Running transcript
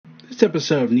This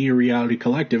episode of Neo Reality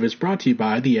Collective is brought to you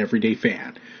by The Everyday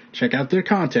Fan. Check out their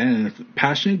content and a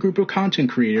passionate group of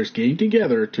content creators getting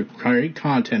together to create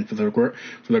content for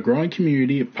the growing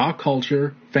community of pop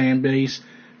culture, fan base,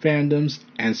 fandoms,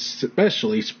 and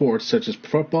especially sports such as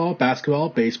football, basketball,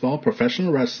 baseball,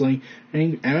 professional wrestling,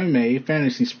 and MMA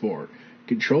fantasy sport.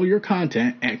 Control your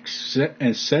content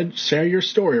and share your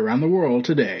story around the world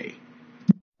today.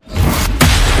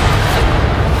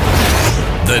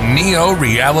 The Neo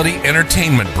Reality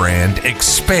Entertainment brand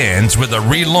expands with a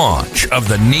relaunch of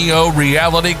the Neo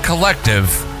Reality Collective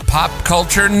Pop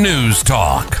Culture News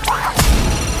Talk.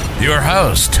 Your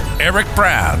host, Eric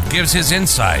Brown, gives his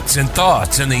insights and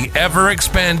thoughts in the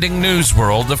ever-expanding news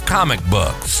world of comic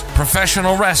books,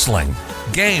 professional wrestling,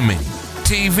 gaming,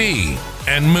 TV,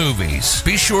 and movies.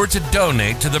 Be sure to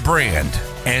donate to the brand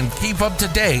and keep up to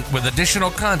date with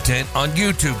additional content on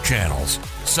YouTube channels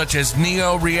such as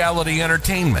Neo Reality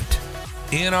Entertainment,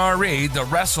 NRE The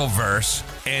Wrestleverse,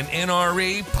 and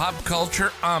NRE Pop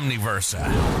Culture Omniversa.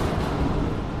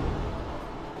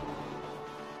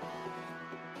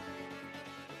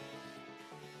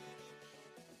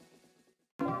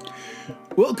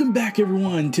 Welcome back,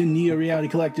 everyone, to Neo Reality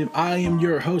Collective. I am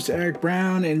your host, Eric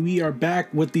Brown, and we are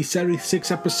back with the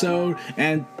 76th episode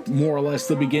and more or less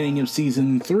the beginning of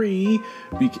Season 3,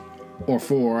 or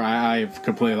 4. I've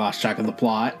completely lost track of the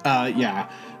plot.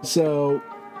 So,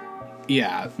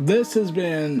 this has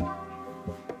been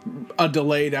a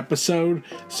delayed episode,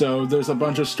 so there's a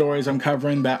bunch of stories I'm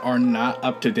covering that are not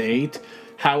up to date.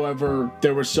 However,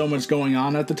 there was so much going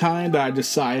on at the time that I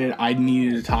decided I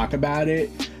needed to talk about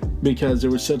it because it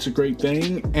was such a great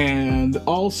thing, and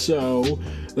also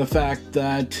the fact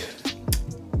that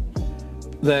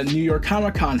New York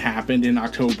Comic Con happened in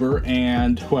October,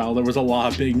 and, well, there was a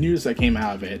lot of big news that came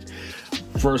out of it.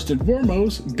 First and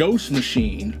foremost, Ghost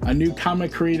Machine, a new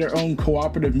comic creator-owned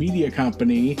cooperative media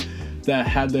company that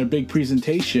had their big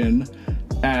presentation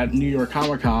at New York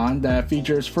Comic Con that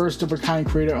features first-of-a-kind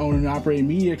creator-owned and operated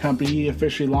media company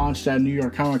officially launched at New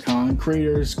York Comic Con.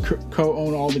 Creators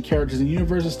co-own all the characters and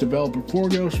universes developed before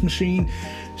Ghost Machine,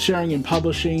 sharing and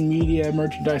publishing media,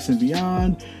 merchandise, and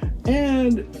beyond.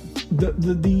 And the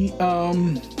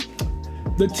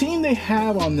team they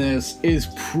have on this is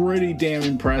pretty damn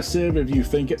impressive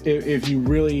if you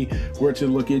really were to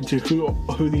look into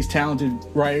who these talented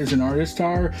writers and artists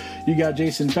are. You got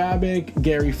Jason Fabok,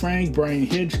 Gary Frank, Brian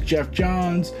Hitch, Jeff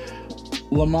Johns,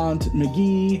 Lamont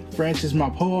McGee, Francis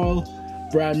Mapoil,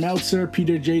 Brad Meltzer,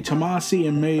 Peter J. Tomasi,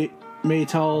 and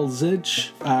Maytal Zich.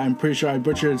 I'm pretty sure I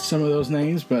butchered some of those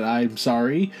names, but I'm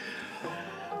sorry.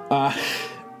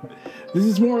 This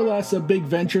is more or less a big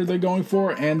venture they're going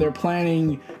for, and they're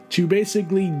planning to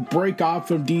basically break off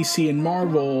from DC and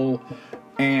Marvel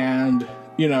and,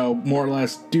 more or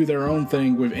less do their own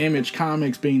thing, with Image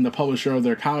Comics being the publisher of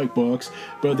their comic books,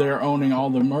 but they're owning all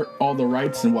the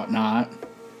rights and whatnot.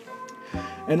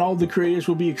 And all the creators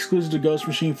will be exclusive to Ghost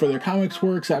Machine for their comics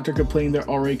works after completing they're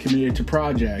already committed to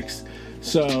projects.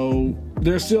 So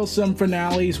there's still some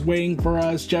finales waiting for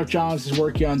us. Jeff Johns is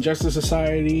working on Justice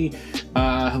Society.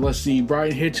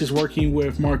 Brian Hitch is working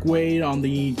with Mark Waid on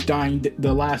the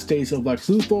last days of Lex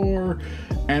Luthor,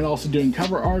 and also doing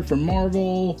cover art for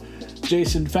Marvel.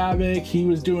 Jason Fabok, he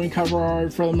was doing cover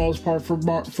art for the most part for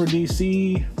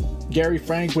DC. Gary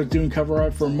Frank was doing cover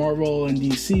art for Marvel and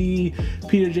DC.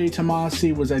 Peter J.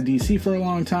 Tomasi was at DC for a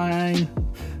long time.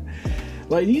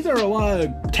 These are a lot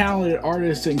of talented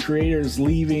artists and creators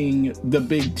leaving the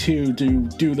big two to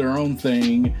do their own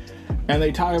thing. And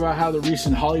they talk about how the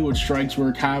recent Hollywood strikes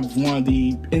were kind of one of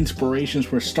the inspirations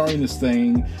for starting this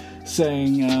thing,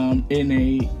 saying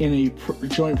in a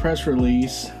joint press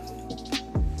release,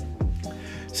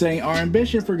 saying, "Our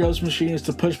ambition for Ghost Machine is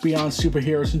to push beyond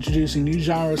superheroes, introducing new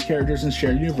genres, characters, and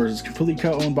shared universes, completely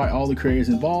co-owned by all the creators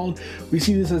involved. We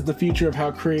see this as the future of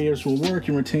how creators will work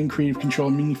and retain creative control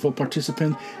and meaningful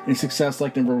participant in success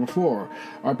like never before.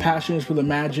 Our passion is for the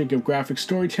magic of graphic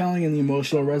storytelling and the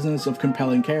emotional resonance of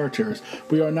compelling characters.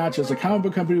 We are not just a comic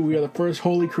book company, we are the first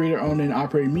wholly creator-owned and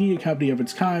operated media company of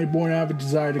its kind, born out of a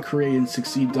desire to create and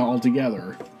succeed all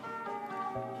together."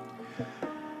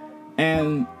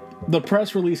 And the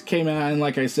press release came out, and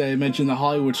like I said, it mentioned the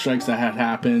Hollywood strikes that had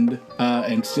happened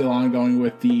and still ongoing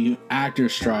with the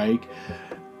actors' strike,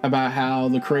 about how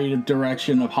the creative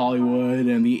direction of Hollywood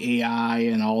and the AI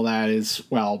and all that is,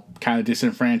 well, kind of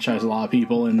disenfranchised a lot of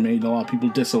people and made a lot of people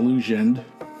disillusioned.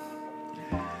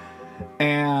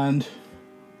 And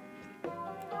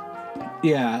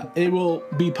yeah, it will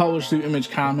be published through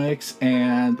Image Comics,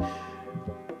 and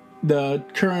the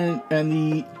current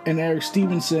and Eric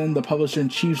Stevenson, the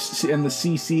publisher-in-chief and the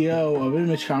CCO of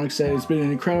Image Comics, said it's been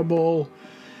an incredible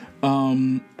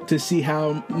to see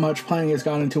how much planning has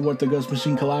gone into what the Ghost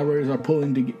Machine collaborators are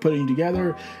putting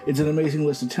together. It's an amazing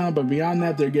list of talent, but beyond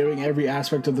that, they're giving every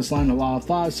aspect of this line a lot of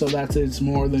thought, so that it's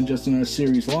more than just a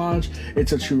series launch.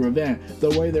 It's a true event.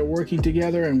 The way they're working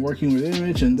together and working with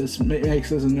Image, and this makes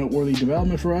this a noteworthy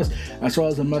development for us, as well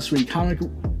as a must-read comics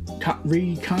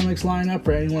lineup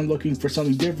for anyone looking for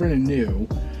something different and new,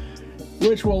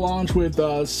 which will launch with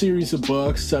a series of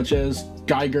books such as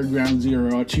Geiger Ground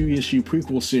Zero, a 2-issue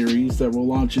prequel series that will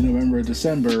launch in November and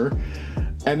December.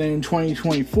 And then in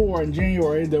 2024, in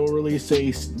January, they will release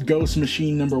a Ghost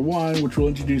Machine #1, which will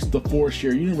introduce the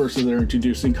 4-share universe that they're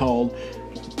introducing called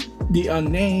The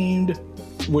Unnamed,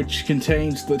 which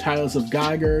contains the titles of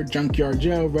Geiger, Junkyard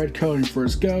Joe, Redcoat, and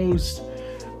First Ghost,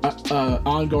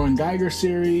 ongoing Geiger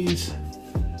series,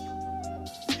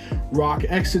 Rock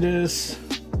Exodus,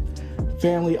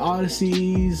 Family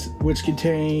Odysseys, which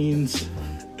contains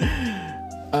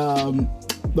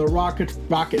the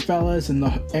Rocket Fellas and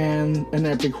an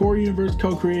epic horror universe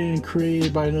co-created and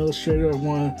created by an illustrator of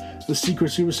one of the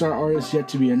secret superstar artists yet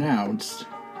to be announced.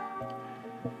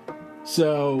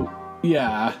 So,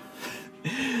 yeah.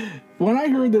 When I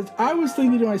heard this, I was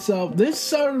thinking to myself, this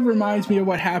sort of reminds me of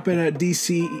what happened at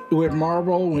DC with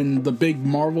Marvel when the big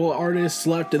Marvel artists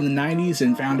left in the 90s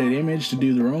and founded Image to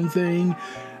do their own thing,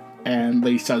 and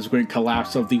the subsequent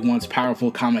collapse of the once powerful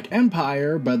comic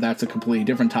empire. But that's a completely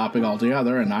different topic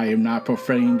altogether, and I am not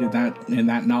profaned in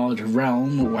that knowledge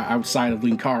realm outside of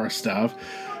Linkara stuff,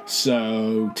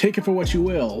 so take it for what you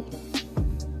will.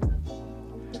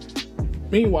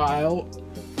 Meanwhile,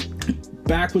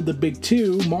 back with the big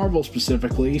two, Marvel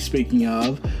specifically, speaking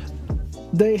of,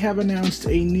 they have announced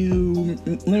a new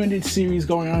limited series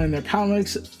going on in their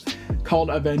comics called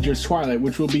Avengers Twilight,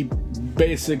 which will be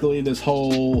basically a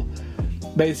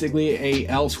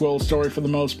Elseworld story for the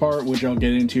most part, which I'll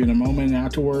get into in a moment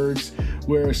afterwards,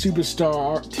 where a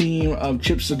superstar team of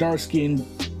Chip Zdarsky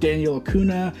and Daniel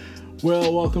Acuna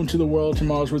will welcome to the world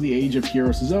tomorrows where the age of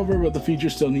heroes is over, but the future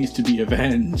still needs to be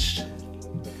avenged.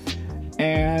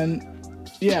 And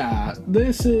yeah,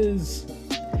 this is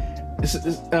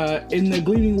in the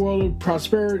gleaming world of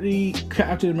prosperity,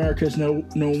 Captain America is no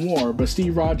more, but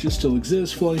Steve Rogers still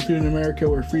exists, floating through an America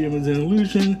where freedom is an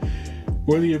illusion,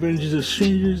 where the Avengers are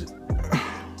strangers,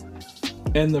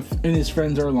 and his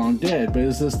friends are long dead. But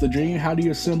is this the dream? How do you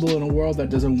assemble in a world that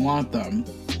doesn't want them?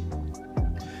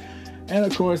 And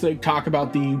of course, they talk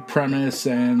about the premise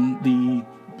and the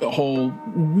whole,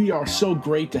 we are so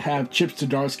great to have Chip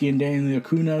Zdarsky and Daniel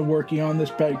Acuna working on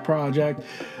this big project.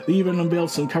 They even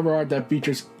unveiled some cover art that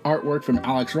features artwork from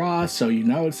Alex Ross, so you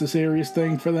know it's a serious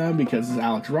thing for them because it's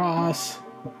Alex Ross.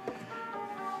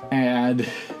 And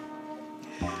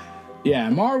yeah,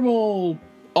 Marvel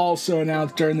also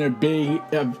announced during their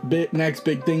next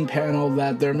big thing panel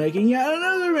that they're making yet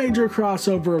another major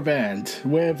crossover event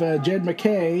with Jed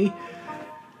MacKay,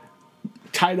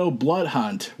 titled Blood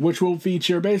Hunt, which will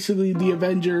feature basically the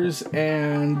Avengers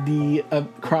and the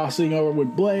crossing over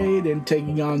with Blade and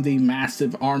taking on the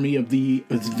massive army of the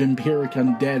vampiric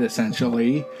undead,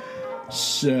 essentially.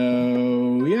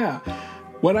 So, yeah.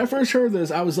 When I first heard this,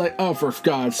 I was like, oh, for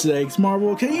God's sakes,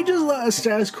 Marvel, can you just let a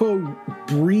status quo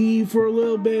breathe for a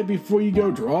little bit before you go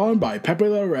drawn by Pepe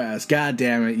Larraz? God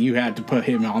damn it, you had to put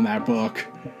him on that book.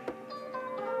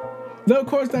 Though, of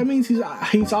course, that means he's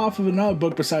off of another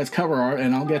book besides cover art,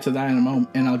 and I'll get to that in a moment,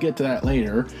 and I'll get to that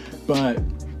later. But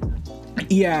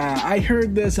yeah, I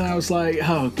heard this and I was like,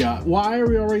 oh God, why are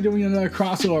we already doing another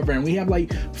crossover event? We have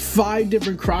like 5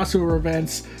 different crossover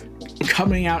events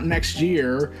coming out next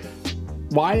year.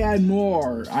 Why add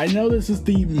more? I know this is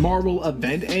the Marvel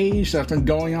event age that's been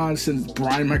going on since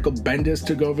Brian Michael Bendis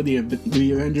took over the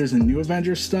Avengers and New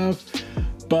Avengers stuff,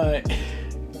 but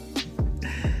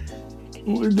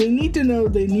they need to know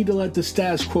they need to let the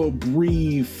status quo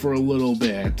breathe for a little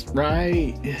bit,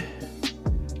 right?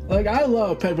 Like, I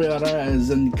love Pepe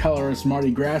Larraz and colorist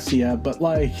Marty Gracia, but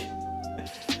like,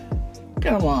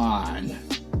 come on.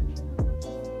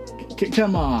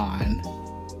 Come on.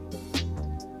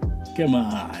 Come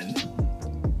on.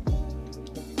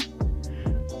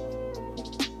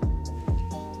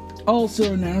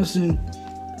 Also announced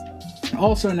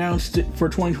for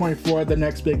 2024, the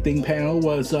next big thing panel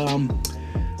was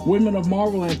Women of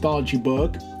Marvel anthology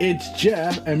book. It's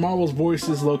Jeff and Marvel's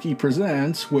Voices Loki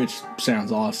Presents, which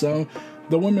sounds awesome.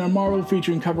 The Women of Marvel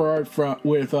featuring cover art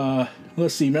with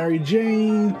Mary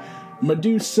Jane,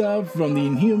 Medusa from the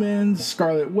Inhumans,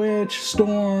 Scarlet Witch,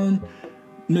 Storm,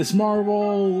 Miss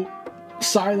Marvel,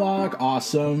 Psylocke,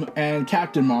 awesome, and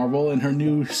Captain Marvel in her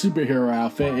new superhero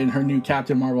outfit in her new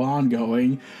Captain Marvel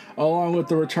ongoing, along with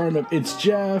the return of It's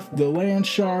Jeff, the Land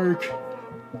Shark,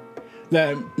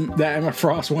 that Emma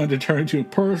Frost wanted to turn into a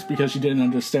purse because she didn't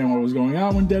understand what was going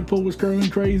on when Deadpool was going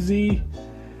crazy,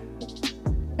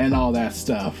 and all that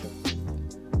stuff.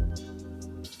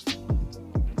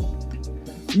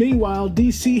 Meanwhile,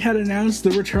 DC had announced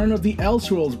the return of the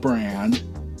Elseworlds brand.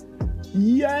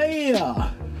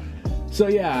 Yeah! So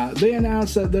yeah, they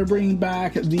announced that they're bringing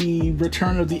back the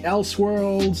return of the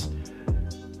Elseworlds,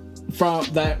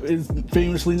 that is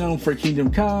famously known for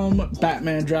Kingdom Come,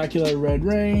 Batman Dracula Red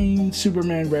Reign,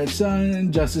 Superman Red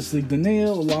Sun, Justice League The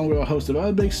Nail, along with a host of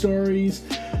other big stories.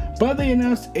 But they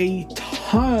announced a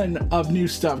ton of new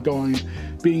stuff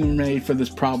being made for this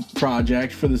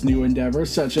project, for this new endeavor,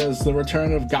 such as the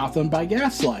return of Gotham by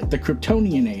Gaslight, The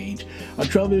Kryptonian Age, a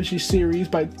 12-issue series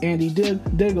by Andy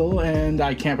Diggle, and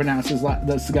I can't pronounce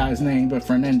that's the guy's name, but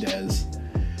Fernandez.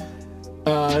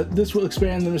 This will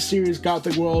expand the mysterious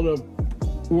Gothic world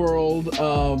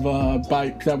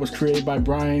that was created by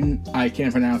Brian, I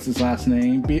can't pronounce his last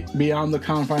name, beyond the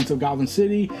confines of Gotham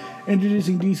City,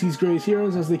 introducing DC's greatest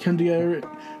heroes as they come together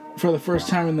for the first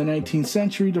time in the 19th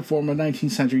century to form a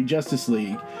 19th century Justice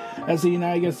League. As they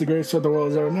unite against the greatest threat the world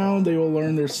has ever known, they will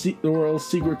learn the world's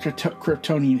secret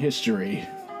Kryptonian history.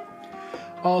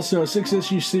 Also, a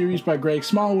 6-issue series by Greg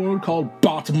Smallwood called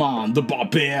Batman the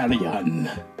Barbarian,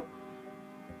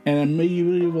 and a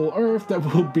medieval Earth that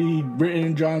will be written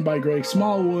and drawn by Greg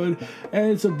Smallwood,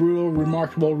 and it's a brutal,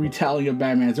 remarkable retelling of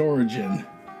Batman's origin.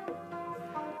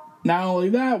 Not only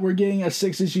that, we're getting a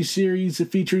 6-issue series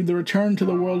featuring the return to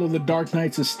the world of the Dark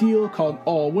Knights of Steel called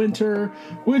All Winter,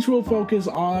 which will focus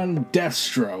on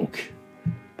Deathstroke.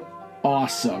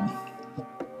 Awesome.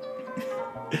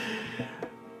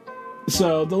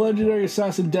 So, the legendary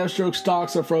assassin Deathstroke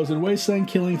stalks a frozen wasteland,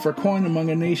 killing for coin among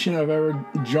a nation of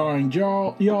ever-jarring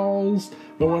yawls.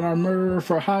 But when our murderer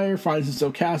for hire finds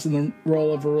himself cast in the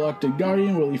role of a reluctant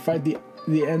guardian, will he fight the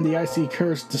end the icy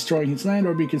curse destroying his land,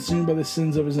 or be consumed by the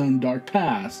sins of his own dark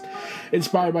past?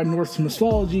 Inspired by Norse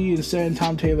mythology and set in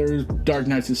Tom Taylor's Dark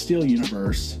Knights of Steel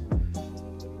universe.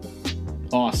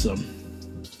 Awesome.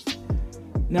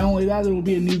 Not only that, there will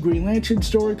be a new Green Lantern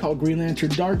story called Green Lantern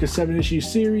Dark, a 7-issue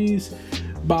series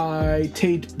by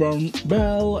Tate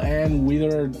Bell and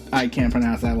Wheeler, I can't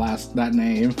pronounce that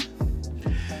name,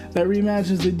 that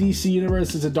reimagines the DC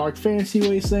universe as a dark fantasy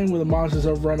wasteland where the monsters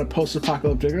overrun a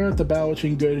post-apocalyptic Earth. The battle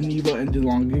between good and evil ended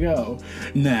long ago.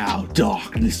 Now,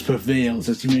 darkness prevails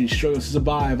as humanity struggles to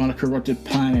survive on a corrupted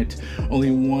planet.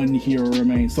 Only one hero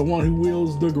remains, the one who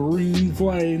wields the green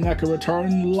flame that can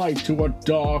return light to a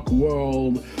dark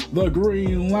world, the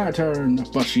Green Lantern.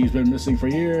 But she's been missing for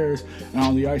years, and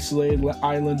on the isolated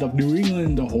island of New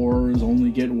England, the horrors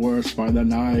only get worse by the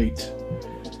night.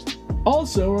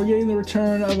 Also, we're getting the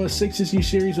return of a 6-issue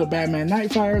series of Batman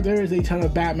Nightfire. There is a ton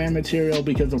of Batman material,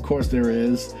 because of course there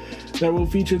is, that will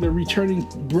feature the returning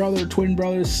twin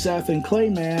brothers Seth and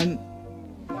Clayman,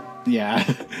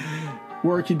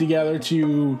 working together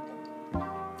to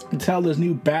tell this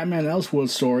new Batman Elseworlds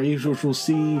story, which will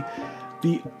see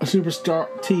the superstar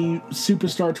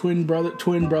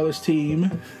twin brothers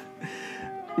team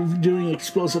doing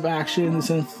explosive action. This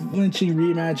unflinching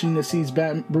reimagining that sees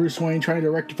Bruce Wayne trying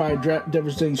to rectify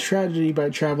devastating tragedy by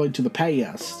traveling to the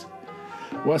past.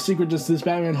 What secret does this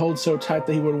Batman hold so tight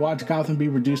that he would watch Gotham be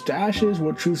reduced to ashes?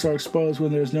 What truths are exposed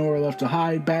when there's nowhere left to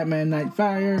hide? Batman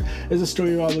Nightfire is a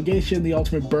story of obligation, the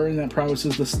ultimate burden that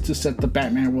promises to set the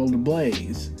Batman world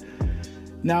ablaze.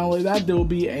 Not only that, there will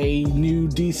be a new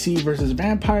DC vs.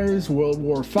 Vampires World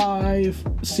War V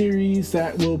series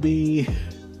that will be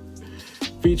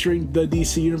featuring the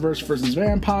DC Universe versus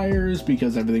vampires,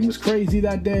 because everything was crazy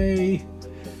that day.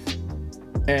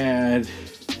 And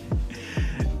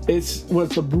it was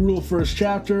the brutal first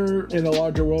chapter in a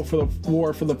larger world for the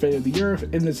war for the fate of the Earth.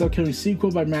 In this upcoming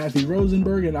sequel by Matthew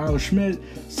Rosenberg and Otto Schmidt,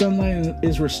 sunlight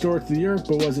is restored to the Earth,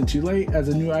 but was it too late? As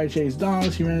a new Ice Age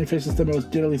dawns, humanity faces the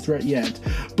most deadly threat yet.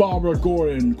 Barbara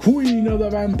Gordon, Queen of the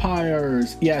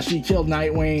Vampires! Yeah, she killed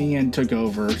Nightwing and took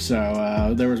over,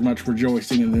 so there was much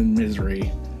rejoicing and then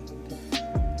misery.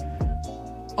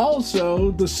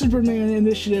 Also, the Superman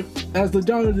Initiative, as the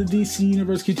dawn of the DC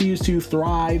Universe continues to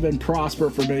thrive and prosper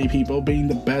for many people, being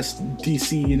the best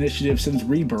DC initiative since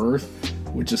Rebirth,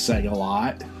 which is saying a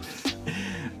lot.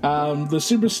 The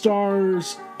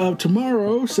superstars of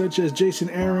tomorrow, such as Jason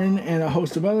Aaron and a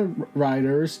host of other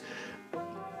writers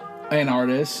and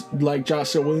artists, like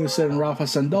Joshua Williamson and Rafa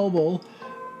Sandoval,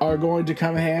 are going to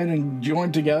come ahead and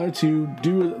join together to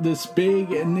do this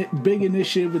big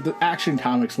initiative with the Action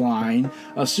Comics line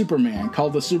of Superman,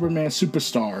 called the Superman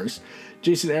Superstars.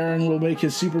 Jason Aaron will make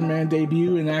his Superman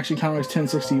debut in Action Comics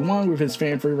 1061 with his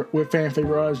fan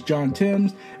favorite John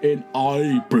Timms and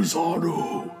I,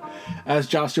 Brizardo. as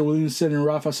Joshua Williamson and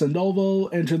Rafa Sandoval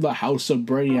entered the House of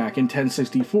Brainiac in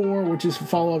 1064, which is a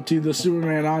follow-up to the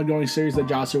Superman ongoing series that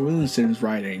Joshua Williamson is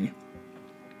writing.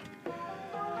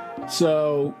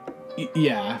 So,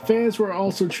 yeah, fans were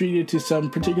also treated to some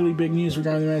particularly big news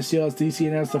regarding the Man of Steel as DC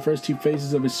announced the first 2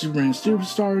 phases of its Superman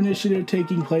Superstar initiative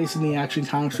taking place in the Action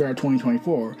Comics throughout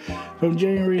 2024. From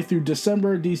January through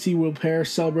December, DC will pair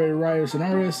celebrated writers and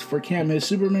artists for can't-miss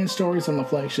Superman stories on the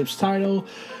flagship's title.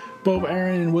 Both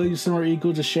Aaron and Williamson are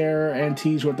eager to share and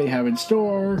tease what they have in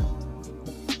store.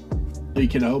 You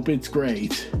can hope it's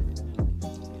great.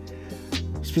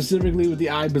 Specifically with the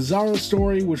I, Bizarro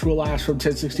story, which will last from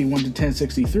 1061 to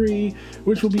 1063,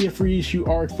 which will be a free issue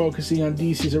arc focusing on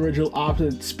DC's original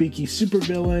opposite Speaky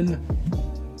supervillain.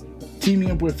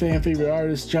 Teaming up with fan favorite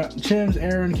artist Chems,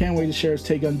 Aaron can't wait to share his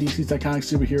take on DC's iconic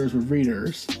superheroes with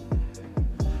readers.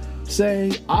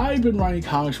 Saying, I've been writing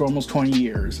comics for almost 20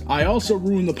 years. I also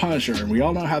ruined The Punisher, and we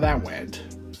all know how that went.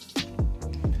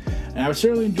 And I've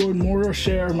certainly enjoyed more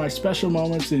share of my special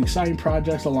moments and exciting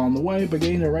projects along the way, but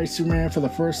getting to write Superman for the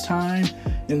first time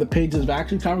in the pages of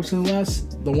Action Comics and less,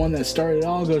 the one that started it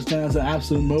all, goes down as the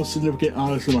absolute most significant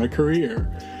honors of my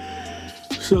career.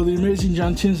 So the amazing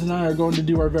John Chins and I are going to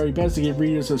do our very best to give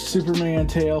readers a Superman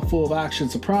tale full of action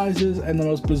surprises and the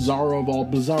most bizarro of all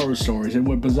Bizarro stories, and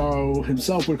what Bizarro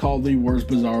himself would call the worst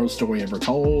Bizarro story ever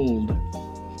told.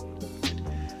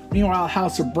 Meanwhile,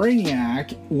 House of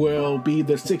Brainiac will be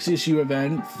the 6-issue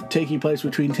event taking place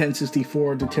between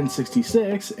 1064 to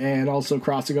 1066 and also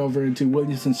crossing over into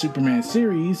Williamson's Superman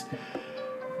series,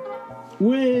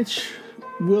 which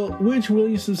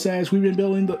Williamson says we've been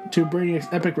building to Brainiac's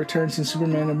epic return since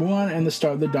Superman #1 and the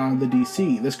start of the dawn of the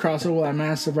DC. This crossover will have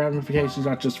massive ramifications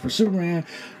not just for Superman,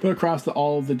 but across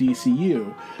all of the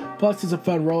DCU. Plus, it's a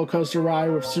fun roller coaster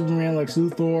ride with Superman, Lex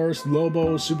Luthor,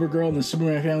 Lobo, Supergirl, and the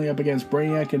Superman family up against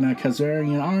Brainiac and a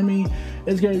Kazarian army.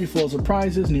 It's going to be full of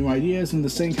surprises, new ideas, and the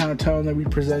same kind of tone that we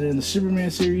presented in the Superman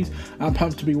series. I'm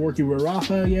pumped to be working with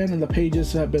Rafa again, and the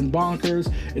pages have been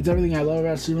bonkers. It's everything I love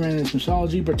about Superman and his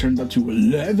mythology, but turns up to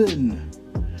 11.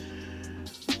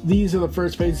 These are the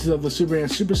first phases of the Superman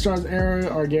Superstars era,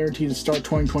 are guaranteed to start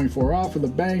 2024 off with a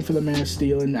bang for the Man of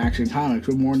Steel and Action Comics,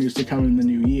 with more news to come in the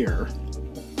new year.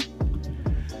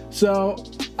 So,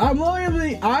 I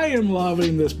am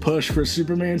loving this push for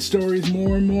Superman stories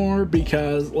more and more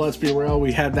because, let's be real,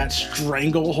 we had that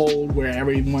stranglehold where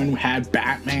everyone had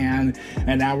Batman,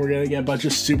 and now we're going to get a bunch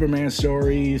of Superman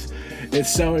stories.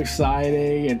 It's so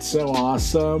exciting, it's so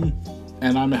awesome,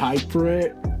 and I'm hyped for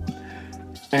it.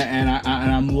 And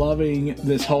I'm loving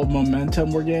this whole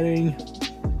momentum we're getting.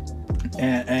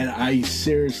 And I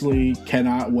seriously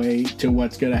cannot wait to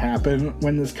what's going to happen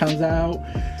when this comes out.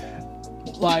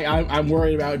 Like, I'm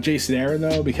worried about Jason Aaron,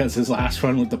 though, because his last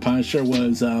run with The Punisher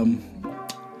was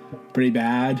pretty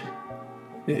bad.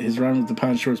 His run with The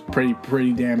Punisher was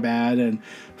pretty damn bad. And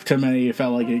to many, it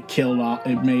felt like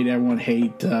it made everyone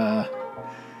hate the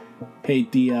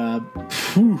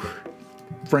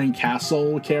Frank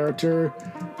Castle character.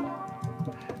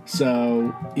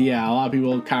 So, yeah, a lot of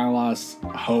people kind of lost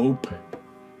hope.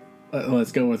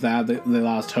 Let's go with that. They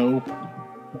lost hope.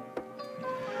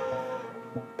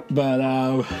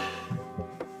 But,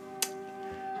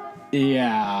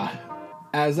 yeah.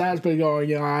 As that's been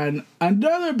going on,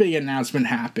 another big announcement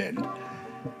happened.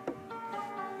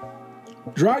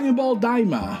 Dragon Ball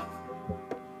Daima.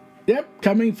 Yep,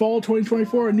 coming fall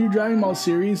 2024, a new Dragon Ball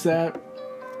series that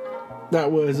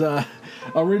was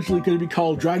originally going to be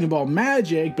called Dragon Ball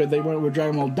Magic, but they went with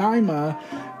Dragon Ball Daima,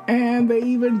 and there's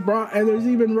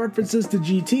even references to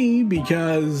GT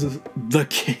because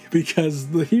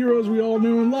the heroes we all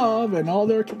know and love and all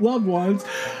their loved ones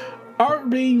are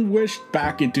being wished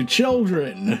back into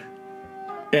children,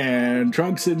 and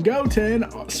Trunks and Goten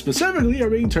specifically are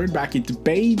being turned back into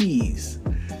babies.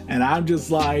 And I'm just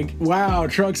like, wow,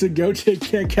 Trunks and Goten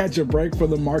can't catch a break from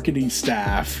the marketing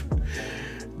staff.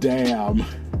 Damn.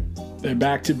 They're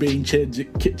back to being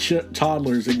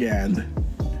toddlers again.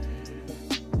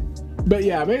 But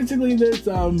yeah, basically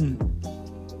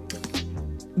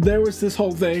there was this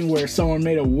whole thing where someone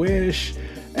made a wish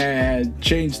and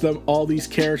changed all these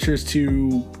characters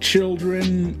to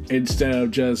children instead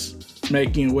of just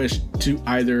making a wish to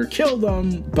either kill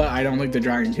them, but I don't think the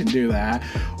dragon can do that,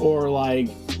 or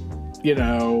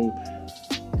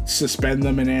suspend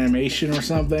them in animation or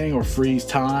something, or freeze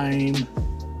time,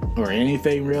 or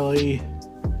anything really.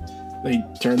 They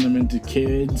turn them into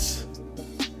kids.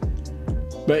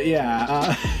 But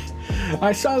yeah,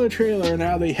 I saw the trailer, and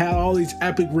now they had all these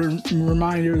epic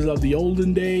reminders of the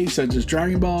olden days, such as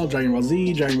Dragon Ball, Dragon Ball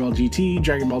Z, Dragon Ball GT,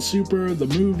 Dragon Ball Super, the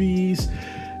movies,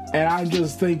 and I'm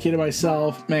just thinking to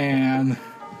myself, man,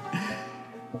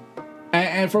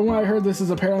 And from what I heard, this is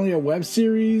apparently a web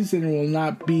series and it will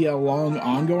not be a long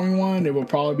ongoing one. It will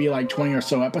probably be like 20 or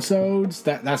so episodes.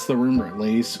 That's the rumor, at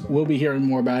least. We'll be hearing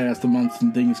more about it as the months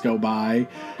and things go by.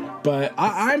 But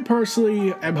I'm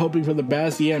personally am hoping for the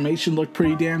best. The animation looked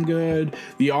pretty damn good.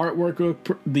 The artwork looked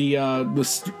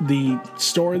the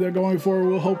story they're going for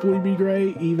will hopefully be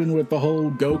great, even with the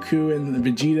whole Goku and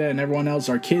Vegeta and everyone else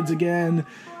are kids again.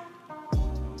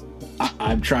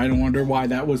 I'm trying to wonder why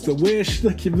that was the wish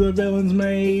the villains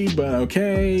made, but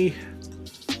okay.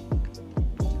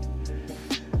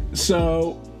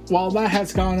 So, while that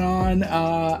has gone on,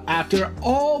 after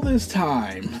all this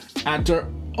time, after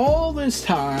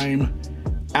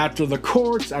the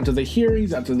courts, after the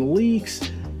hearings, after the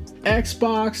leaks,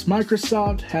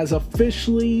 Microsoft has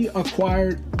officially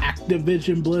acquired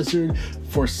Activision-Blizzard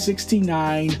for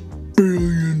 $69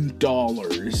 billion.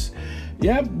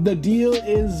 Yep, the deal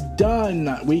is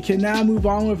done. We can now move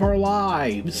on with our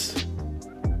lives.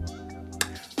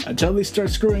 Until they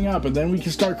start screwing up, and then we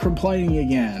can start complaining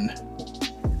again.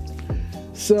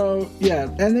 So, yeah,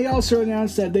 and they also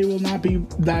announced that it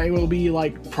will be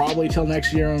like probably till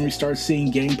next year when we start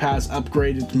seeing Game Pass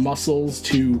upgraded muscles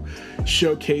to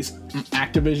showcase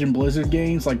Activision Blizzard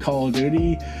games like Call of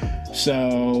Duty.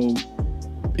 So,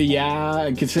 yeah,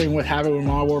 considering what happened with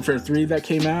Modern Warfare 3 that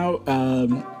came out,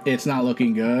 it's not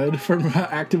looking good for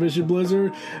Activision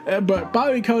Blizzard. But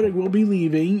Bobby Kotick will be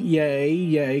leaving.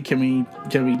 Yay. Can we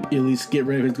at least get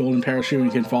rid of his golden parachute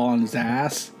and he can fall on his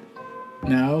ass?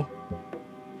 No?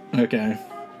 Okay.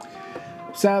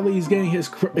 Sadly, he's getting his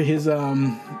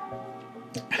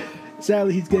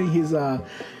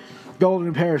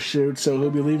golden parachute, so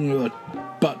he'll be leaving with a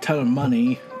butt ton of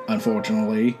money,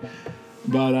 unfortunately.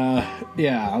 But,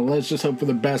 yeah, let's just hope for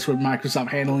the best with Microsoft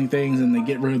handling things and they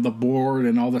get rid of the board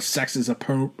and all the sexist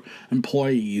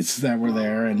employees that were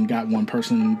there and got one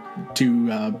person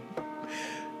to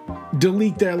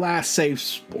delete their last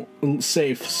safe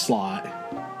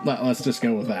slot. Let's just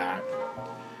go with that.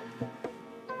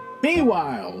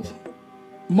 Meanwhile,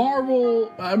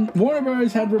 Warner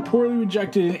Bros. Had reportedly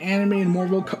rejected an animated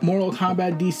Mortal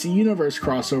Kombat DC Universe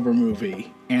crossover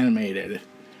movie, animated.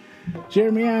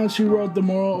 Jeremy Adams, who wrote the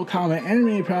Mortal Kombat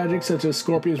animated projects such as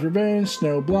Scorpion's Revenge,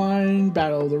 Snowblind,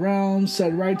 Battle of the Realms,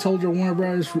 said Wright told Warner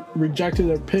Bros. Rejected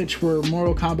a pitch for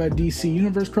Mortal Kombat DC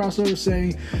Universe crossover,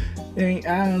 saying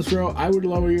Adams wrote, "I would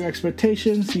lower your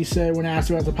expectations." He said when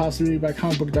asked about the possibility by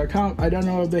comicbook.com, "I don't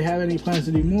know if they have any plans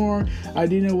to do more. I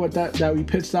do know that we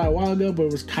pitched that a while ago, but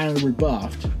it was kind of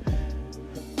rebuffed."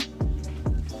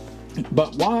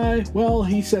 But why? Well,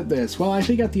 he said this. "Well, I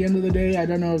think at the end of the day, I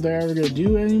don't know if they're ever going to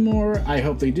do it anymore. I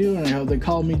hope they do, and I hope they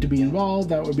call me to be involved.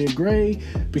 That would be great,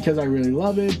 because I really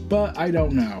love it, but I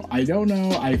don't know.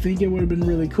 I think it would have been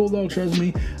really cool, though, trust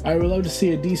me. I would love to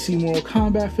see a DC Mortal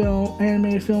Kombat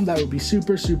animated film. That would be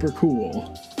super, super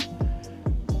cool."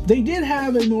 They did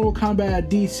have a Mortal Kombat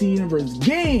DC Universe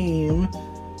game,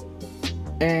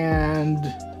 and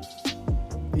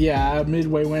yeah,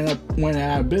 Midway went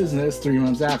out of business 3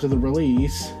 months after the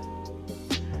release.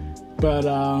 But,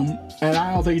 and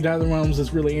I don't think NetherRealms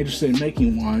is really interested in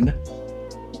making one.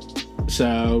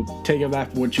 So, take of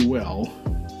that for what you will.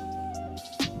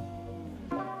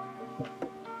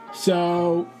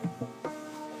 So,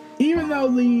 even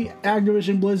though the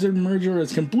Activision-Blizzard merger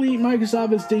is complete,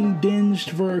 Microsoft is being dinged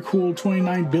for a cool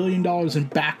 $29 billion in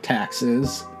back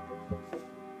taxes.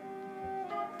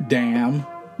 Damn.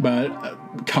 But,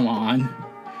 come on.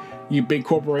 You big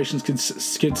corporations could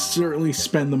certainly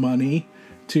spend the money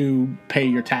to pay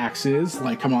your taxes.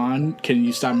 Like, come on. Can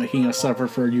you stop making us suffer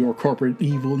for your corporate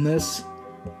evilness?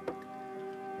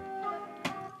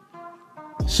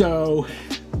 So,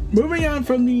 moving on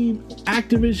from the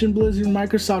Activision Blizzard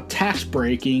Microsoft tax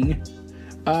breaking,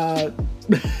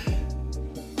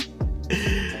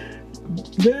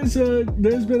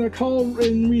 there's been a call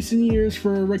in recent years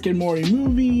for a Rick and Morty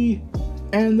movie.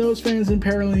 And those fans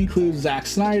apparently include Zack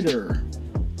Snyder.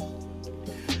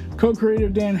 Co-creator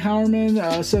Dan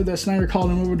Howerman said that Snyder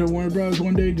called him over to Warner Bros.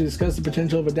 One day to discuss the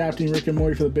potential of adapting Rick and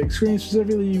Morty for the big screen.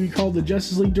 Specifically, he called the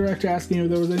Justice League director asking if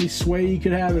there was any sway he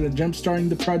could have in jump-starting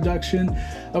the production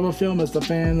of a film as the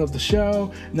fan of the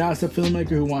show. Now it's the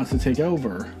filmmaker who wants to take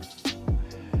over.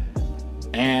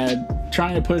 And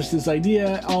trying to push this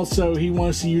idea, also he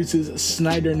wants to use his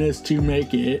Snyderness to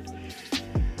make it,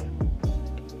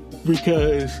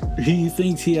 because he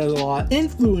thinks he has a lot of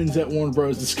influence at Warner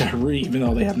Bros. Discovery, even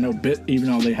though they have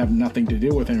nothing to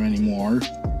do with him anymore.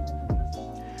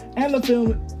 And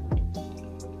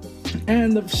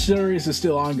the series is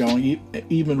still ongoing,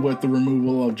 even with the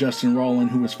removal of Justin Roiland,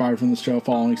 who was fired from the show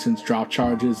following since dropped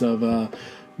charges of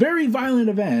very violent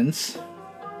events.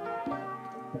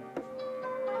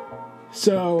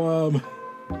 So,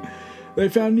 they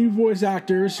found new voice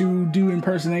actors who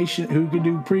can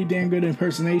do pretty damn good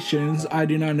impersonations. I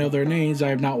do not know their names. I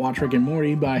have not watched Rick and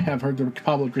Morty, but I have heard the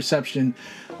public reception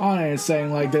on it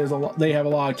saying like they have a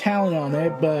lot of talent on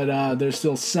it, but there's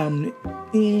still some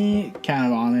kind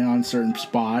of on it on certain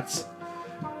spots.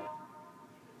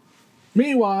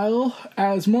 Meanwhile,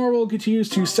 as Marvel continues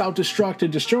to self-destruct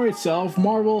and destroy itself,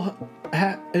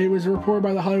 it was reported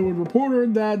by the Hollywood Reporter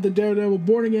that the Daredevil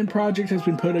Born Again project has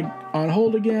been put on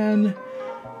hold again,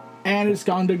 and it's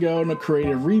gone to go in a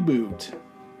creative reboot.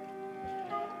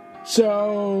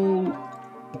 So,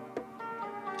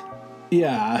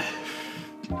 yeah.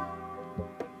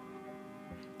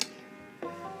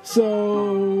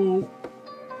 So,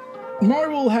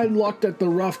 Marvel had looked at the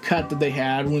rough cut that they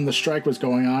had when the strike was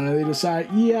going on, and they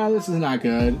decided, yeah, this is not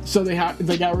good. So they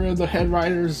got rid of the head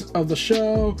writers of the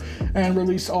show and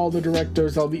released all the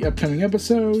directors of the upcoming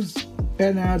episodes.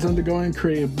 And now it's undergoing a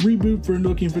creative reboot for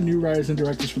looking for new writers and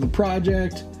directors for the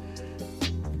project.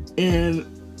 And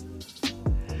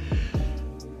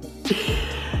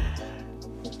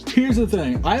here's the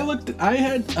thing. I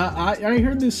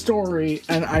heard this story,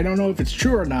 and I don't know if it's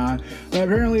true or not, but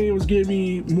apparently it was giving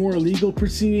me more legal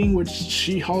proceeding, which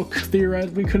She-Hulk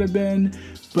theoretically could have been,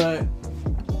 but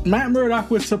Matt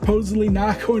Murdock was supposedly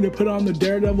not going to put on the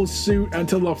Daredevil suit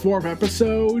until the 4th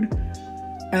episode,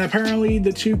 and apparently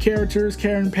the two characters,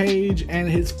 Karen Page and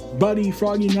his buddy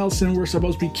Froggy Nelson, were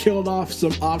supposed to be killed off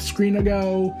some off-screen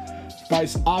ago by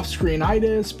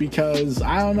off-screenitis because,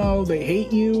 I don't know, they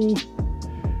hate you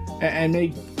and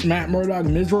make Matt Murdock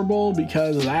miserable,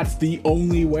 because that's the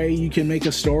only way you can make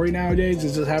a story nowadays,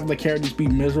 is just have the characters be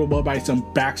miserable by some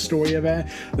backstory event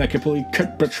that completely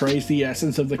betrays the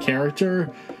essence of the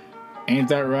character. Ain't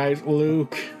that right,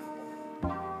 Luke?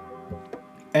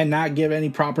 And not give any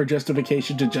proper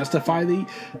justification to justify the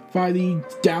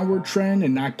downward trend,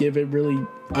 and not give it really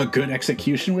a good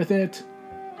execution with it.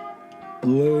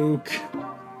 Luke.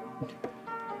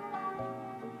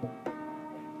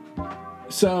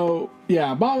 So,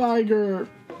 yeah, Bob Iger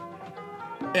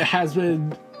has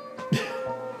been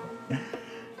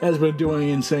doing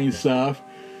insane stuff.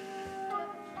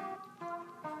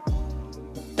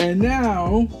 And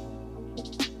now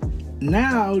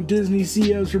Disney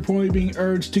CEO is reportedly being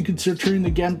urged to consider turning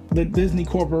the Disney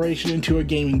Corporation into a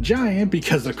gaming giant,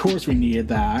 because of course we needed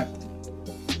that.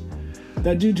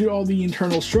 That due to all the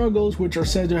internal struggles, which are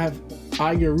said to have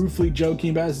Iger ruefully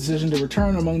joking about his decision to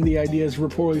return, among the ideas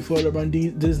reportedly floated by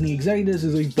Disney executives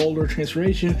is a bolder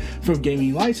transformation from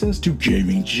gaming license to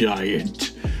gaming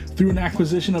giant through an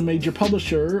acquisition of major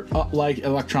publisher like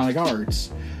Electronic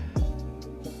Arts.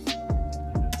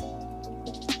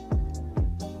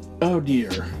 Oh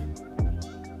dear.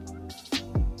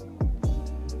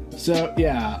 So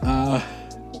yeah,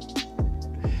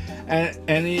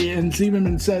 and it's even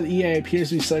been said EA appears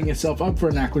to be setting itself up for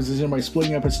an acquisition by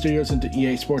splitting up its studios into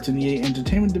EA Sports and EA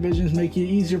Entertainment divisions, making it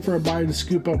easier for a buyer to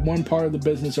scoop up one part of the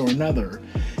business or another.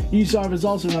 Ubisoft is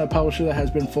also not a publisher that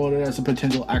has been floated as a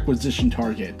potential acquisition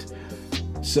target.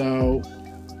 So,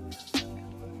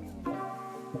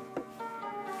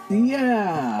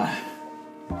 yeah.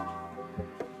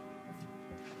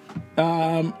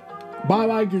 Bob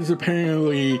Iger is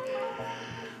apparently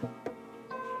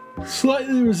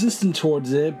slightly resistant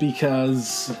towards it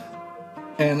because,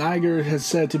 and Iger has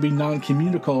said to be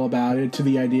non-communicable about it, to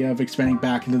the idea of expanding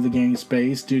back into the gaming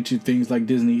space due to things like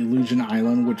Disney Illusion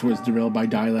Island, which was developed by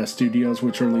Daima Studios,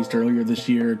 which released earlier this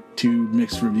year to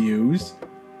mixed reviews.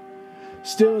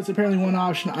 Still, it's apparently one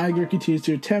option. Iger continues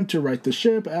to attempt to right the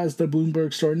ship. As the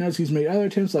Bloomberg story notes, he's made other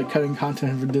attempts like cutting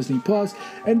content for Disney Plus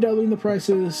and doubling the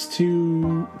prices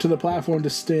to the platform to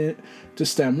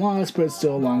stem loss, but it's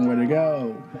still a long way to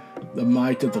go. The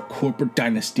might of the corporate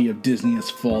dynasty of Disney has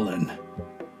fallen.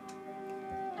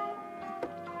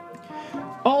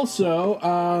 Also,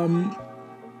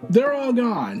 they're all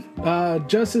gone.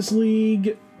 Justice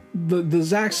League, the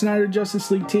Zack Snyder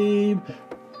Justice League team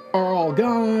are all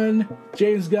gone.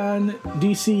 James Gunn,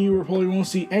 DC reportedly won't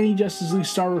see any Justice League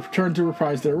star return to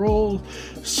reprise their roles.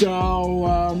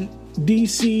 So,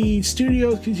 DC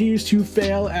Studios continues to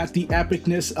fail at the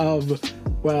epicness of,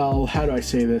 well, how do I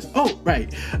say this? Oh, right.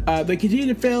 They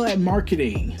continue to fail at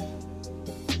marketing.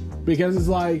 Because it's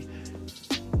like,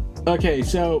 okay,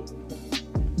 so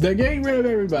they're getting rid of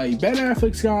everybody. Ben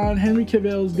Affleck's gone. Henry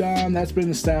Cavill's gone. That's been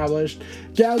established.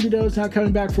 Gal Gadot's not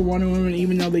coming back for Wonder Woman,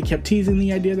 even though they kept teasing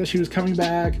the idea that she was coming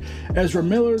back. Ezra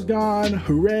Miller's gone.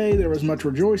 Hooray, there was much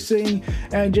rejoicing.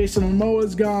 And Jason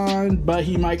Momoa's gone, but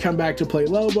he might come back to play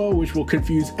Lobo, which will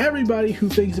confuse everybody who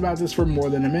thinks about this for more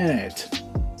than a minute.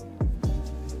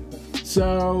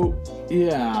 So,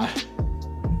 yeah.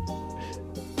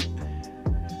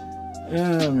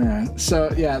 Oh, man.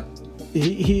 So, yeah,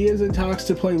 he is in talks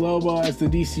to play Lobo as the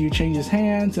DCU changes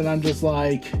hands, and I'm just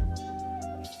like,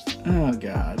 oh,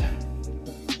 God.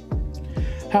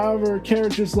 However,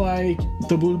 characters like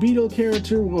the Blue Beetle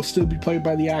character will still be played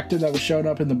by the actor that was showing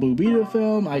up in the Blue Beetle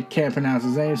film. I can't pronounce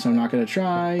his name, so I'm not going to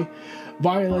try.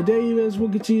 Viola Davis will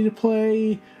continue to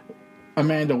play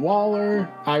Amanda Waller.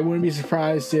 I wouldn't be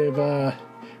surprised if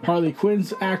Harley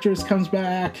Quinn's actress comes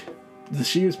back.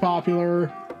 She was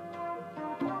popular.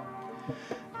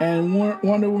 And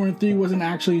Wonder Woman 3 wasn't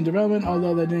actually in development,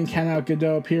 although that didn't count out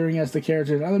Godot appearing as the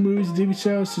character in other movies and TV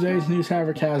shows. Today's news,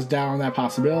 however, casts doubt on that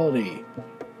possibility.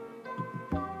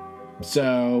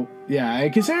 So, yeah,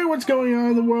 and considering what's going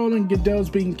on in the world and Godot's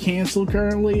being canceled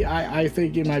currently, I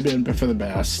think it might be for the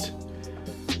best.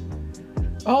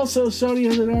 Also, Sony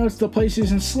has announced the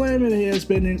PlayStation Slim, and it has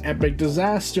been an epic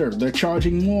disaster. They're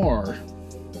charging more.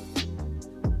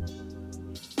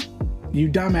 You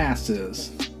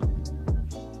dumbasses.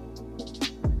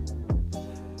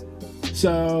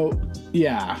 So,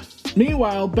 yeah.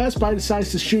 Meanwhile, Best Buy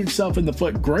decides to shoot itself in the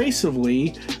foot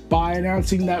gracefully by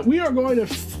announcing that we are going to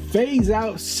phase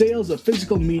out sales of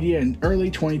physical media in early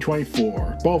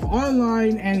 2024, both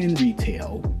online and in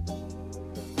retail.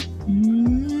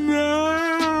 No!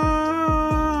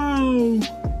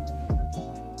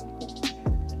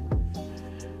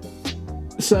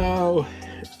 So,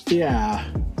 yeah.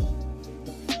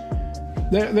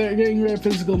 They're getting rid of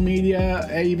physical media,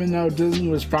 even though Disney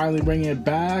was finally bringing it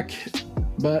back.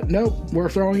 But nope, we're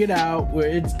throwing it out.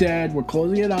 It's dead. We're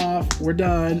closing it off. We're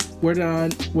done. We're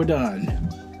done. We're done.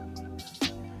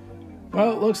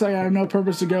 Well, it looks like I have no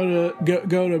purpose to go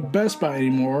to Best Buy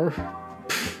anymore.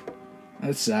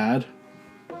 That's sad.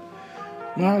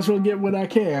 Might as well get what I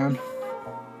can.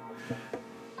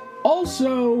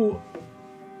 Also,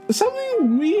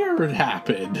 something weird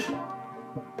happened.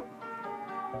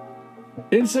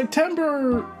 In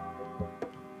September,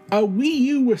 a Wii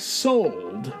U was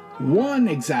sold. One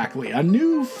exactly. A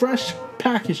new, fresh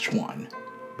packaged one.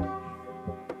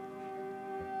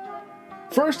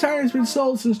 First time it's been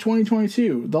sold since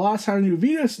 2022. The last time a new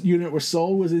Vita unit was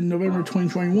sold was in November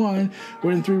 2021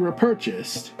 when 3 were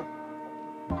purchased.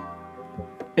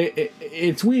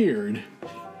 It's weird.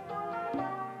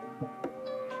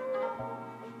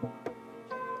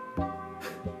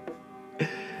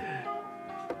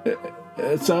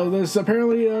 So there's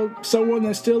apparently someone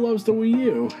that still loves the Wii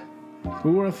U.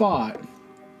 Who would have thought?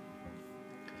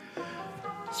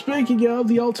 Speaking of,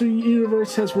 the Ultimate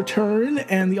Universe has returned,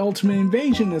 and the Ultimate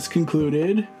Invasion is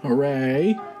concluded.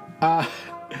 Hooray.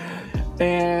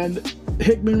 And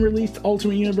Hickman released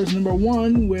Ultimate Universe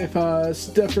 #1 with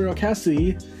Stefano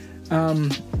Cassidy.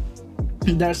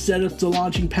 That set up the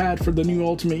launching pad for the new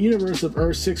Ultimate Universe of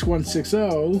Earth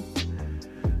 6160.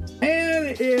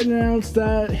 And it announced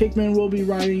that Hickman will be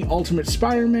writing Ultimate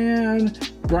Spider-Man,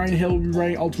 Brian Hill will be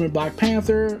writing Ultimate Black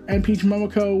Panther, and Peach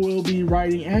Momoko will be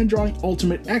writing and drawing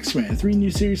Ultimate X-Men. 3 new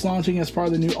series launching as part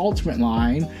of the new Ultimate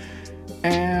line.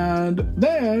 And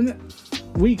then,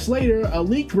 weeks later, a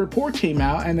leaked report came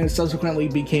out, and then subsequently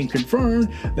became confirmed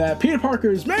that Peter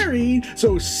Parker is married,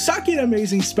 so suck it,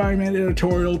 Amazing Spider-Man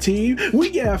editorial team.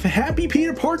 We get a happy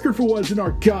Peter Parker for once in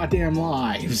our goddamn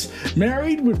lives.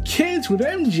 Married with kids with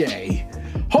MJ.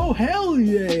 Oh, hell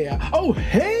yeah. Oh,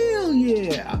 hell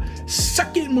yeah.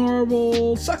 Suck it,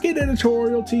 Marvel. Suck it,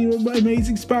 editorial team of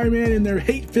Amazing Spider-Man and their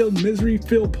hate-filled,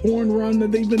 misery-filled porn run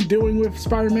that they've been doing with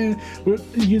Spider-Man,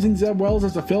 using Zeb Wells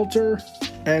as a filter,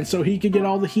 and so he could get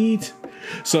all the heat.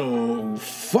 So,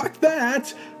 fuck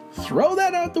that. Throw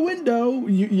that out the window.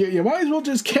 You might as well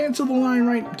just cancel the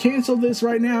line cancel this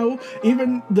right now.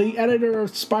 Even the editor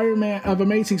of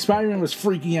Amazing Spider-Man was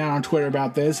freaking out on Twitter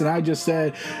about this, and I just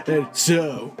said,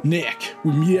 so, Nick,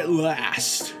 we meet at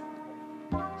last.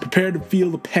 Prepare to feel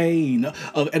the pain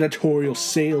of editorial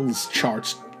sales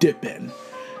charts dipping.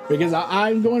 Because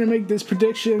I'm going to make this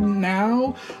prediction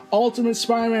now. Ultimate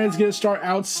Spider-Man is going to start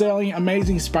outselling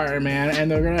Amazing Spider-Man, and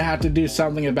they're going to have to do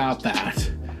something about that.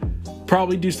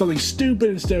 Probably do something stupid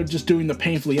instead of just doing the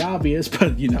painfully obvious,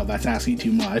 but that's asking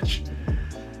too much.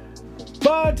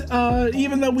 But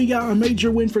even though we got a major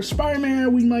win for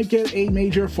Spider-Man, we might get a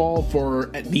major fall for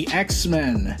the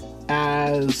X-Men,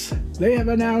 as they have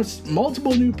announced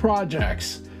multiple new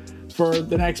projects for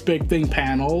the next big thing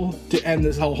panel to end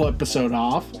this whole episode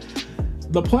off.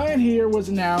 The plan here was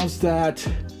announced that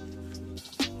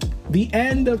the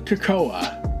end of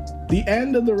Krakoa, the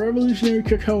end of the revolutionary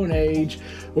Krakoan age,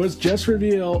 was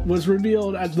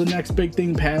revealed at the next big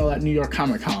thing panel at New York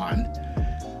Comic Con.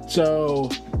 So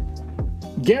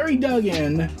Gary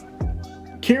Duggan,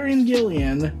 Kieran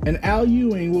Gillian, and Al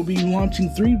Ewing will be launching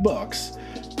 3 books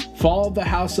Fall of the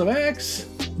House of X,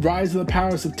 Rise of the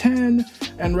Powers of 10,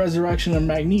 and Resurrection of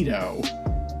Magneto,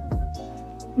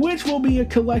 which will be a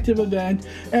collective event.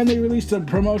 And they released a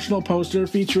promotional poster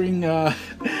featuring the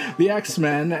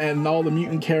X-Men and all the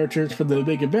mutant characters for the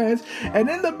big event. And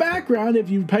in the background, if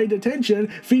you paid attention,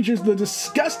 features the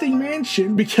disgusting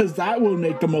mansion, because that will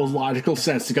make the most logical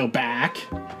sense to go back.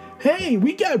 Hey,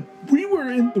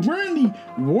 we're in the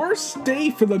worst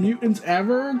state for the mutants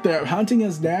ever. They're hunting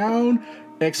us down.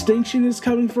 Extinction is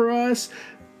coming for us.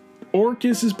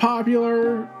 Orcus is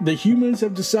popular. The humans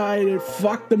have decided,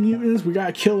 fuck the mutants, we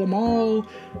gotta kill them all.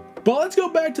 But let's go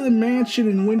back to the mansion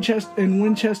in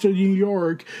Winchester, New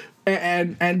York,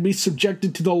 and be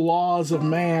subjected to the laws of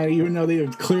man, even though they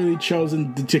have clearly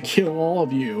chosen to kill all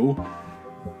of you.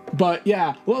 But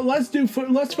yeah, let's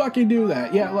fucking do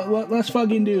that. Yeah, let's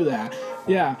fucking do that.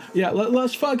 Yeah,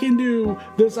 let's fucking do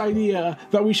this idea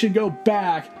that we should go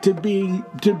back to being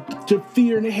to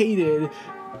fear and hated,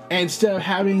 instead of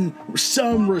having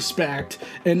some respect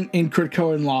in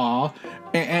Krakoan law,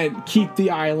 and keep the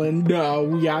island. No,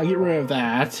 we gotta get rid of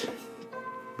that.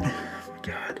 Oh my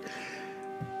god.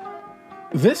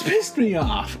 This pissed me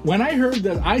off. When I heard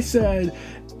this, I said,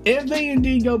 if they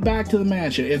indeed go back to the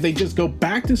mansion, if they just go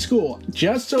back to school,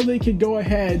 just so they could go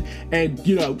ahead and,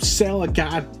 sell the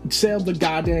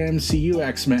goddamn MCU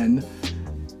X-Men,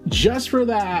 just for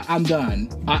that, I'm done.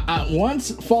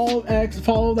 Once Fall of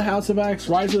the House of X,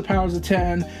 Rise of the Powers of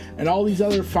 10, and all these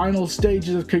other final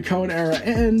stages of Krakoan era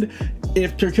end,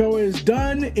 if Krakoa is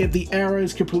done, if the era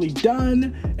is completely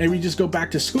done, and we just go back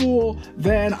to school,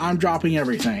 then I'm dropping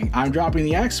everything. I'm dropping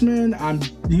the X-Men. I'm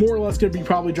more or less going to be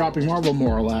probably dropping Marvel,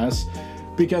 more or less,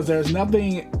 because there's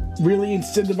nothing really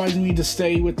incentivizing me to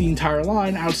stay with the entire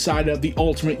line outside of the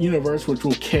Ultimate Universe, which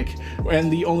will kick,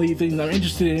 and the only thing that I'm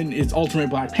interested in is Ultimate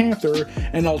Black Panther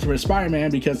and Ultimate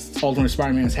Spider-Man, because Ultimate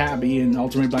Spider-Man is happy, and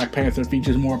Ultimate Black Panther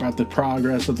features more about the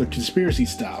progress of the conspiracy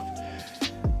stuff.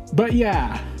 But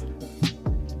yeah,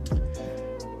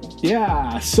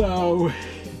 so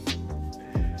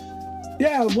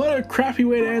yeah, what a crappy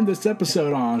way to end this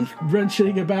episode on,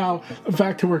 mentioning about the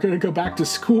fact that we're going to go back to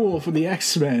school for the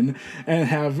X-Men and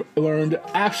have learned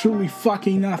absolutely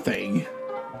fucking nothing.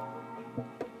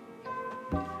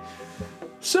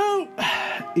 So,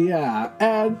 yeah,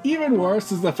 and even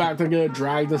worse is the fact they're going to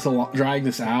drag this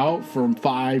out from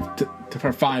 5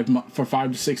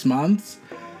 to 6 months,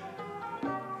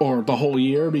 or the whole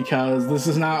year, because this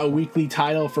is not a weekly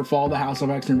title for Fall of the House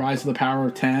of X and Rise of the Power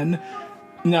of 10.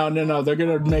 No, they're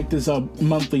gonna make this a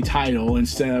monthly title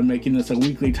instead of making this a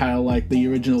weekly title like the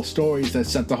original stories that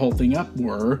set the whole thing up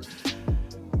were.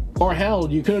 Or hell,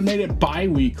 you could have made it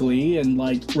bi-weekly and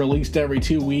released every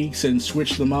 2 weeks and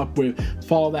switched them up with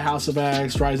Fall of the House of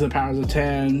X, Rise of the Powers of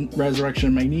 10, Resurrection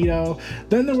of Magneto.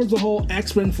 Then there was the whole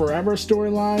X-Men Forever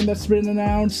storyline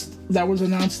that was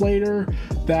announced later,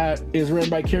 that is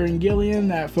written by Kieran Gillen,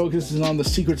 that focuses on the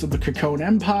secrets of the Krakoan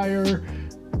Empire.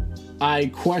 I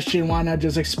question why not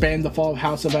just expand the Fall of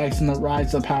House of X and the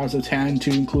Rise of the Powers of 10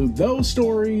 to include those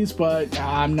stories, but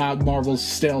I'm not Marvel's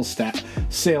sales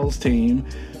team.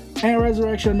 And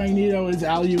Resurrection of Magneto is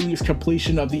Al Ewing's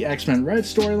completion of the X-Men Red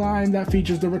storyline that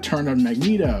features the return of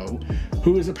Magneto,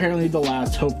 who is apparently the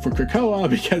last hope for Krakoa,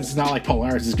 because it's not like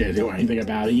Polaris is going to do anything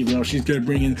about it, even though she's going to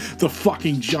bring in the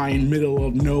fucking giant middle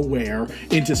of nowhere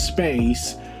into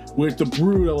space with the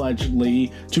Brood,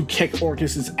 allegedly, to kick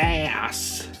Orcus's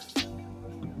ass.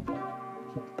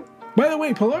 By the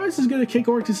way, Polaris is going to kick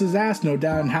Orcus's ass, no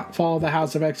doubt, in Fall of the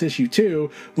House of X issue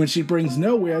 2, when she brings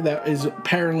Nowhere that is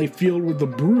apparently filled with the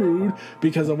Brood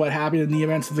because of what happened in the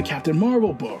events of the Captain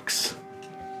Marvel books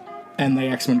and the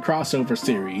X-Men crossover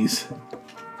series.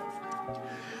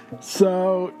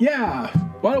 So, yeah,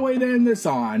 what a way to end this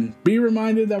on. Be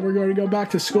reminded that we're going to go back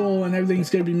to school and everything's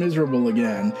going to be miserable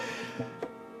again.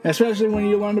 Especially when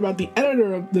you learn about the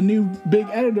new big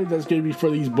editor that's going to be for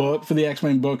the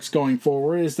X-Men books going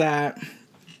forward, is that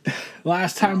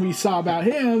last time we saw about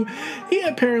him, he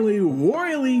apparently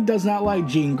royally does not like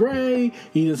Jean Grey,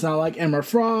 he does not like Emma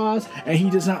Frost, and he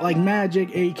does not like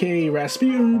Magic, aka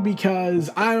Rasputin,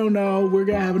 because, I don't know, we're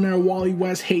going to have another Wally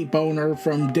West hate boner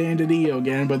from Dan DiDio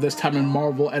again, but this time in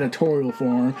Marvel editorial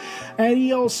form. And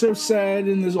he also said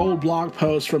in this old blog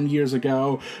post from years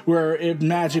ago, where if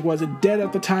Magic wasn't dead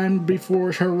at the time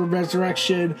before her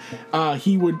resurrection,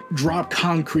 he would drop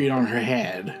concrete on her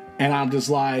head. And I'm just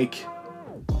like,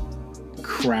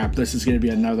 crap, this is going to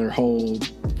be another whole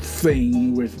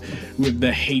thing with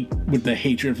the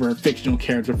hatred for a fictional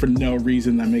character for no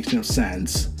reason that makes no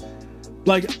sense.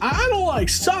 I don't like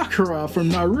Sakura from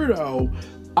Naruto.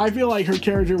 I feel like her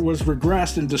character was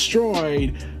regressed and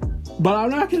destroyed But I'm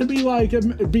not gonna be like,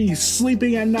 be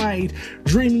sleeping at night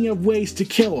dreaming of ways to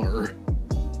kill her.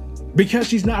 Because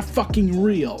she's not fucking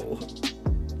real.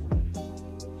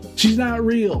 She's not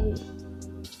real.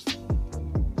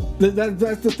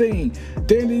 That's the thing.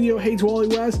 Dan Didio hates Wally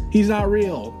West. He's not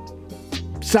real.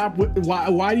 Stop.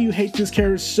 Why do you hate this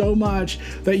character so much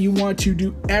that you want to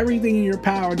do everything in your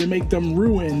power to make them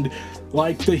ruined,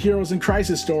 like the Heroes in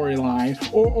Crisis storyline,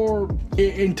 or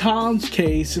in Tom's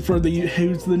case,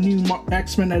 who's the new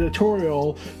X-Men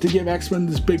editorial, to give X-Men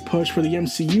this big push for the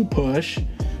MCU push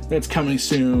that's coming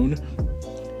soon.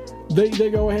 They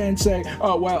go ahead and say,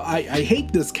 oh, well, I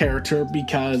hate this character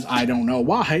because I don't know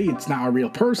why, it's not a real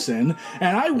person,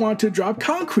 and I want to drop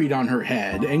concrete on her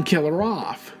head and kill her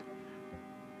off.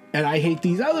 And I hate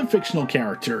these other fictional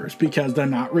characters because they're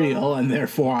not real, and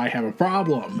therefore I have a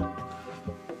problem.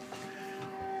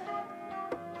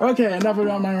 Okay, enough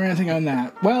about my ranting on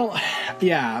that. Well,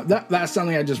 yeah, that's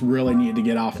something I just really need to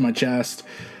get off my chest.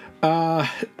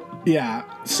 Yeah,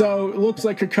 so it looks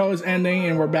like Krakoa's ending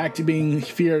and we're back to being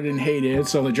feared and hated,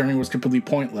 so the journey was completely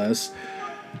pointless.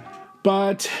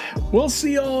 But we'll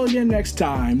see you all again next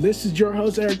time. This is your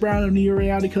host, Eric Brown of Neo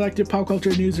Reality Collective, Pop Culture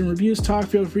News and Reviews Talk.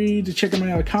 Feel free to check out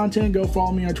my other content. Go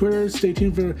follow me on Twitter. Stay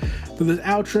tuned for this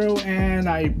outro.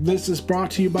 And this is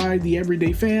brought to you by the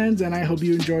Everyday Fans, and I hope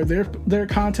you enjoy their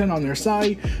content on their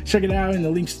site. Check it out in the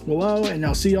links below, and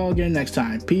I'll see you all again next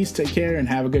time. Peace, take care, and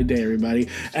have a good day, everybody.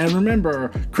 And remember,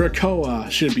 Krakoa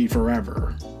should be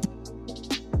forever.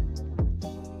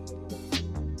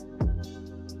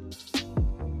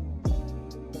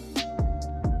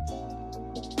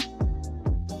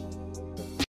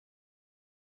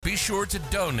 Be sure to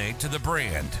donate to the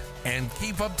brand and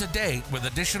keep up to date with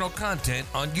additional content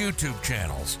on YouTube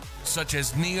channels such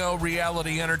as Neo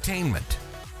Reality Entertainment,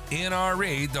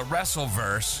 NRE The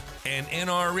Wrestleverse, and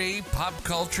NRE Pop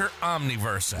Culture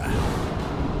Omniversa.